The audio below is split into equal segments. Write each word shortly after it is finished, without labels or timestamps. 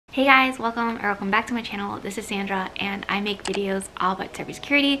Hey guys, welcome back to my channel. This is Sandra and I make videos all about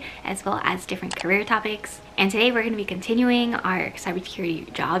cybersecurity as well as different career topics. And today we're going to be continuing our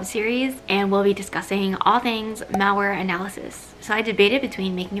cybersecurity job series and we'll be discussing all things malware analysis. So I debated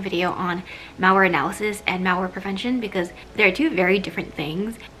between making a video on malware analysis and malware prevention because they're two very different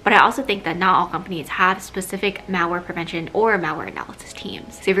things. But I also think that not all companies have specific malware prevention or malware analysis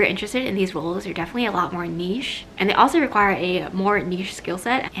teams. So if you're interested in these roles, you're definitely a lot more niche. And they also require a more niche skill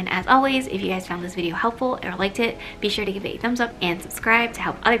set. And as always, if you guys found this video helpful or liked it, be sure to give it a thumbs up and subscribe to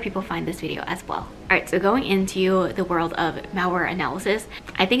help other people find this video as well. Alright, so going into the world of malware analysis,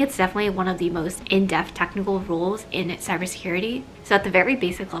 I think it's definitely one of the most in-depth technical roles in cybersecurity. So at the very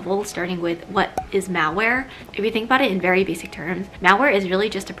basic level, starting with what is malware, if you think about it in very basic terms, malware is really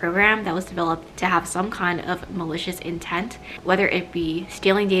just a program that was developed to have some kind of malicious intent, whether it be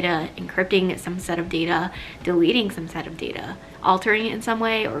stealing data, encrypting some set of data, deleting some set of data, altering it in some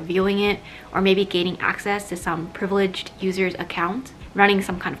way, or viewing it, or maybe gaining access to some privileged user's account, running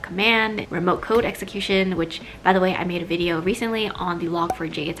some kind of command, remote code execution, which by the way, I made a video recently on the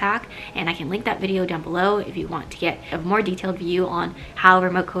Log4j attack, and I can link that video down below if you want to get a more detailed view on how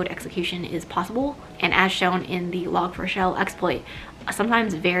remote code execution is possible. And as shown in the Log4Shell exploit,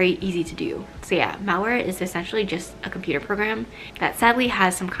 sometimes very easy to do. So yeah, malware is essentially just a computer program that sadly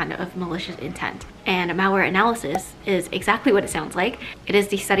has some kind of malicious intent. And malware analysis is exactly what it sounds like. It is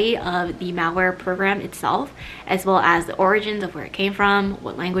the study of the malware program itself, as well as the origins of where it came from,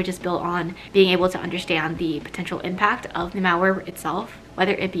 what language it's built on, being able to understand the potential impact of the malware itself,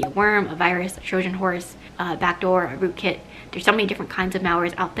 whether it be a worm, a virus, a Trojan horse, a backdoor, a rootkit. There's so many different kinds of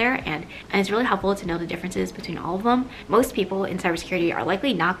malwares out there, and it's really helpful to know the differences between all of them. Most people in cybersecurity are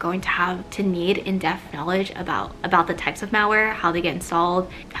likely not going to have to need in-depth knowledge about the types of malware, how they get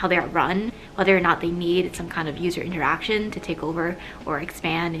installed, how they are run, whether or not they need some kind of user interaction to take over or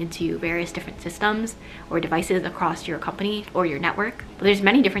expand into various different systems or devices across your company or your network. But there's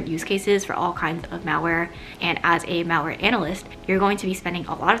many different use cases for all kinds of malware, and as a malware analyst, you're going to be spending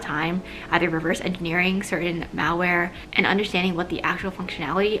a lot of time either reverse engineering certain malware and understanding what the actual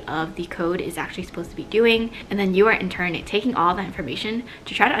functionality of the code is actually supposed to be doing, and then you are in turn taking all that information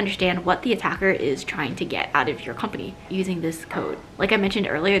to try to understand what the attacker is trying to get out of your company using this code. Like I mentioned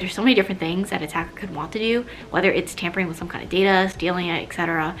earlier, there's so many different things that attacker could want to do, whether it's tampering with some kind of data, stealing it,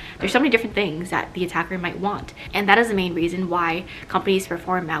 etc. There's so many different things that the attacker might want, and that is the main reason why companies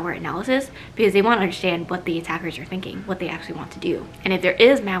perform malware analysis, because they want to understand what the attackers are thinking, what they actually want to do. And if there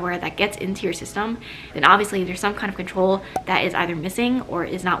is malware that gets into your system, then obviously there's some kind of control that is either missing or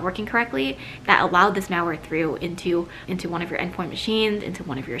is not working correctly that allowed this malware through into one of your endpoint machines, into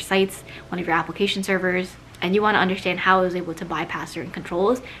one of your sites, one of your application servers. And you want to understand how it was able to bypass certain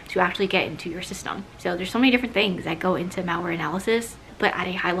controls to actually get into your system. So there's so many different things that go into malware analysis, but at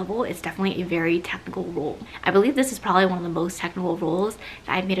a high level, it's definitely a very technical role. I believe this is probably one of the most technical roles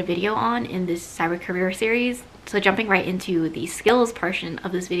that I've made a video on in this cyber career series. So jumping right into the skills portion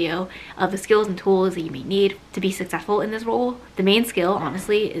of this video, of the skills and tools that you may need to be successful in this role, the main skill,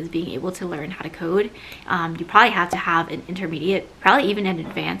 honestly, is being able to learn how to code. You probably have to have an intermediate, probably even an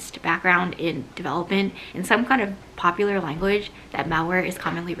advanced background in development in some kind of popular language that malware is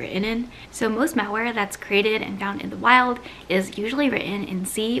commonly written in. So most malware that's created and found in the wild is usually written in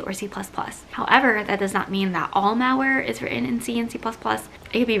C or C++. However, that does not mean that all malware is written in C and C++.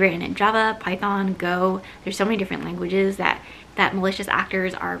 It could be written in Java, Python, Go. There's so many different languages that malicious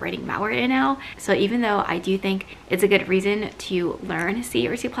actors are writing malware in now. So even though I do think it's a good reason to learn C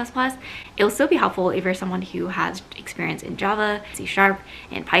or C++, it'll still be helpful if you're someone who has experience in Java, C#,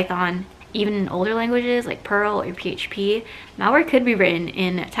 and Python. Even in older languages like Perl or PHP, malware could be written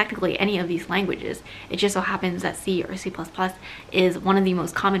in technically any of these languages. It just so happens that C or C++ is one of the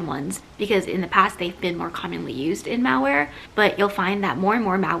most common ones because in the past they've been more commonly used in malware, but you'll find that more and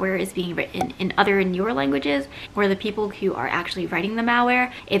more malware is being written in other newer languages where the people who are actually writing the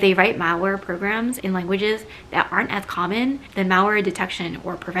malware, if they write malware programs in languages that aren't as common, then malware detection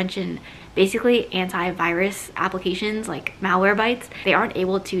or prevention, basically antivirus applications like Malwarebytes, they aren't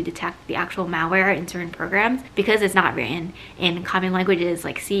able to detect the actual malware in certain programs because it's not written in common languages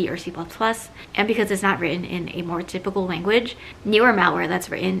like C or C++, and because it's not written in a more typical language. Newer malware that's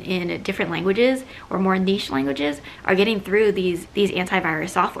written in different languages or more niche languages are getting through these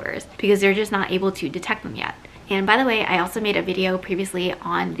antivirus softwares because they're just not able to detect them yet. And by the way, I also made a video previously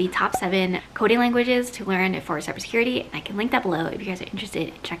on the top 7 coding languages to learn for cybersecurity, and I can link that below if you guys are interested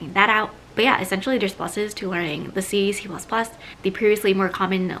in checking that out. But yeah, essentially there's pluses to learning the C, C++, the previously more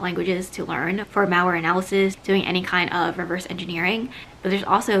common languages to learn for malware analysis, doing any kind of reverse engineering. But there's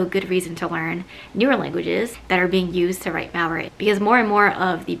also good reason to learn newer languages that are being used to write malware, because more and more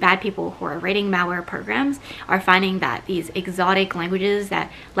of the bad people who are writing malware programs are finding that these exotic languages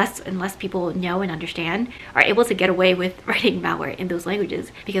that less and less people know and understand are able to get away with writing malware in those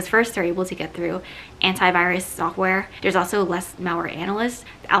languages, because first they're able to get through antivirus software. There's also less malware analysts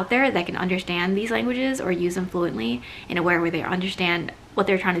out there that can understand these languages or use them fluently in a way where they understand what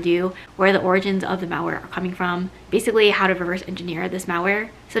they're trying to do, where the origins of the malware are coming from, basically how to reverse engineer this malware.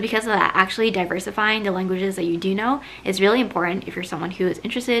 So because of that, actually diversifying the languages that you do know is really important if you're someone who is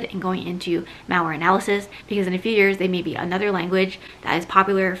interested in going into malware analysis, because in a few years, there may be another language that is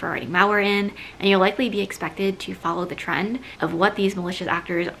popular for writing malware in, and you'll likely be expected to follow the trend of what these malicious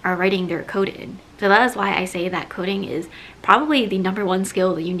actors are writing their code in. So that is why I say that coding is probably the #1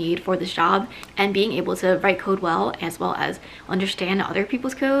 skill that you need for this job, and being able to write code well as understand other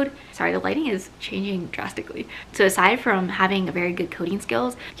people's code. Sorry, the lighting is changing drastically. So aside from having a very good coding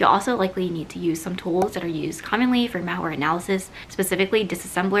skills, you'll also likely need to use some tools that are used commonly for malware analysis, specifically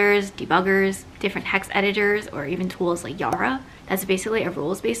disassemblers, debuggers, different hex editors, or even tools like Yara. That's basically a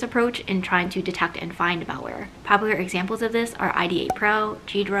rules-based approach in trying to detect and find malware. Popular examples of this are ID8 Pro,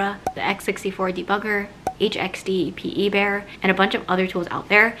 Ghidra, the x64 debugger, HXD, PE Bear, and a bunch of other tools out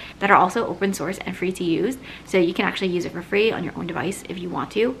there that are also open source and free to use, so you can actually use it for free on your own device if you want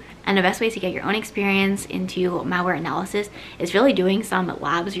to. And the best way to get your own experience into malware analysis is really doing some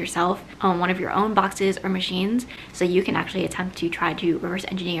labs yourself on one of your own boxes or machines, so you can actually attempt to try to reverse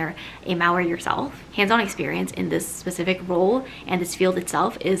engineer a malware yourself. Hands-on experience in this specific role and this field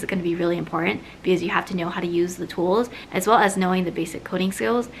itself is going to be really important, because you have to know how to use the tools as well as knowing the basic coding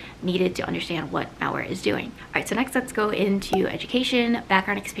skills needed to understand what malware is doing. All right, so next let's go into education,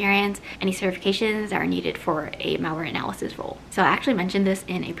 background experience, any certifications that are needed for a malware analysis role. So I actually mentioned this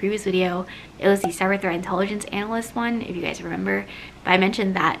in a previous video. It was the Cyber Threat Intelligence Analyst one, if you guys remember. But I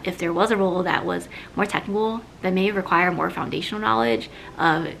mentioned that if there was a role that was more technical, that may require more foundational knowledge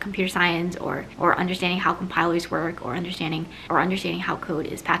of computer science or understanding how compilers work, or understanding how code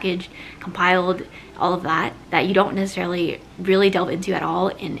is packaged, compiled, all of that you don't necessarily really delve into at all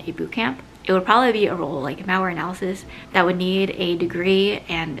in a bootcamp, it would probably be a role like malware analysis that would need a degree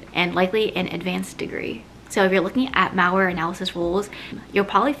and likely an advanced degree. So if you're looking at malware analysis roles, you'll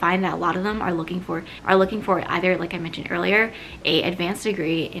probably find that a lot of them are looking for either, like I mentioned earlier, a advanced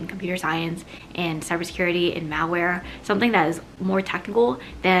degree in computer science, in cybersecurity, in malware, something that is more technical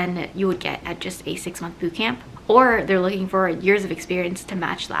than you would get at just a 6-month bootcamp, or they're looking for years of experience to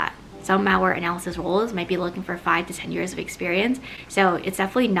match that. Some malware analysis roles might be looking for 5 to 10 years of experience, so it's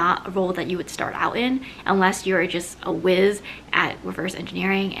definitely not a role that you would start out in unless you're just a whiz at reverse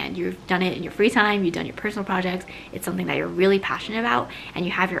engineering and you've done it in your free time, you've done your personal projects, it's something that you're really passionate about, and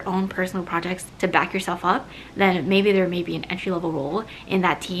you have your own personal projects to back yourself up. Then maybe there may be an entry-level role in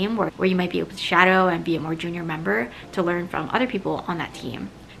that team where you might be able to shadow and be a more junior member to learn from other people on that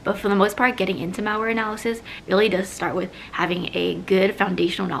team. But for the most part, getting into malware analysis really does start with having a good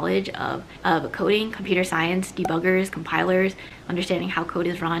foundational knowledge of coding, computer science, debuggers, compilers, understanding how code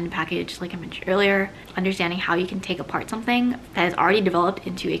is run, packaged, like I mentioned earlier, understanding how you can take apart something that is already developed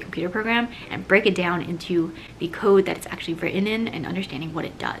into a computer program and break it down into the code that it's actually written in, and understanding what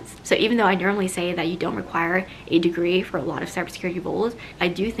it does. So even though I normally say that you don't require a degree for a lot of cybersecurity roles, I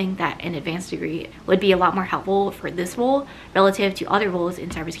do think that an advanced degree would be a lot more helpful for this role relative to other roles in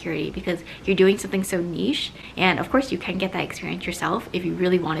cybersecurity, because you're doing something so niche. And of course you can get that experience yourself if you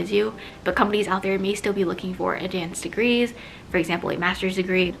really wanted to, but companies out there may still be looking for advanced degrees, for example, a master's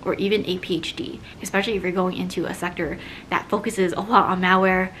degree or even a PhD, especially if you're going into a sector that focuses a lot on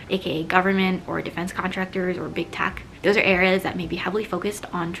malware, aka government or defense contractors or big tech. Those are areas that may be heavily focused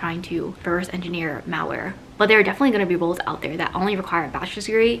on trying to reverse engineer malware. But there are definitely going to be roles out there that only require a bachelor's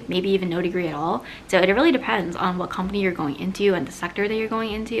degree, maybe even no degree at all. So it really depends on what company you're going into and the sector that you're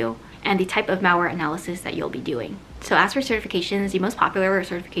going into, and the type of malware analysis that you'll be doing. So as for certifications, the most popular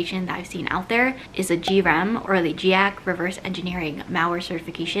certification that I've seen out there is the GREM, or the GIAC Reverse Engineering Malware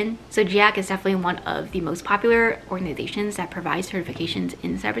Certification. So GIAC is definitely one of the most popular organizations that provides certifications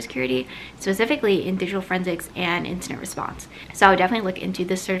in cybersecurity, specifically in digital forensics and incident response. So I would definitely look into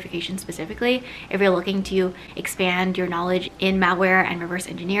this certification specifically if you're looking to expand your knowledge in malware and reverse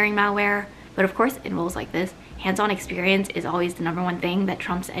engineering malware. But of course, in roles like this, hands-on experience is always the number one thing that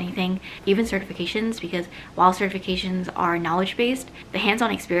trumps anything, even certifications, because while certifications are knowledge-based, the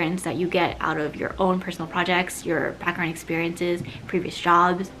hands-on experience that you get out of your own personal projects, your background experiences, previous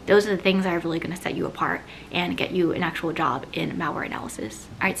jobs, those are the things that are really going to set you apart and get you an actual job in malware analysis.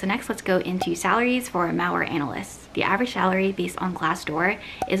 All right, so next let's go into salaries for malware analysts. The average salary based on Glassdoor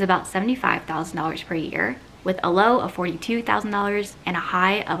is about $75,000 per year, with a low of $42,000 and a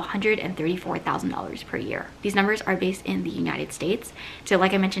high of $134,000 per year. These numbers are based in the United States. So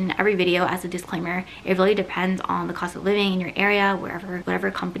like I mentioned in every video as a disclaimer, it really depends on the cost of living in your area, whatever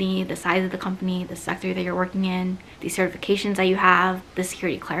company, the size of the company, the sector that you're working in, the certifications that you have, the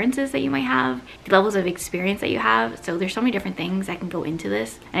security clearances that you might have, the levels of experience that you have. So there's so many different things that can go into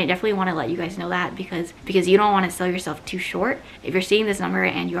this. And I definitely want to let you guys know that because you don't want to sell yourself too short. If you're seeing this number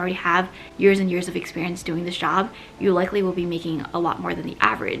and you already have years and years of experience doing this job, you likely will be making a lot more than the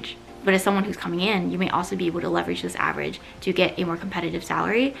average. But as someone who's coming in, you may also be able to leverage this average to get a more competitive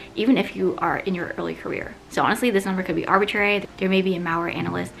salary, even if you are in your early career. So honestly, this number could be arbitrary. There may be a malware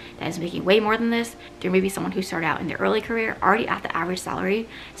analyst that is making way more than this. There may be someone who started out in their early career already at the average salary.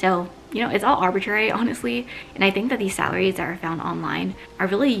 So, you know, it's all arbitrary, honestly. And I think that these salaries that are found online are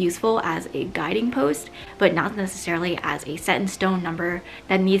really useful as a guiding post, but not necessarily as a set in stone number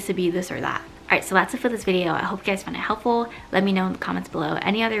that needs to be this or that. Alright, so that's it for this video. I hope you guys found it helpful. Let me know in the comments below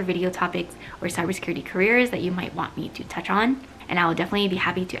any other video topics or cybersecurity careers that you might want me to touch on, and I will definitely be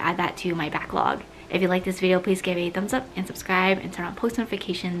happy to add that to my backlog. If you like this video, please give it a thumbs up and subscribe and turn on post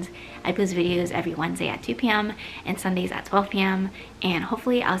notifications. I post videos every Wednesday at 2 p.m. and Sundays at 12 p.m. and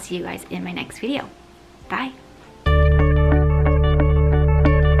hopefully I'll see you guys in my next video. Bye!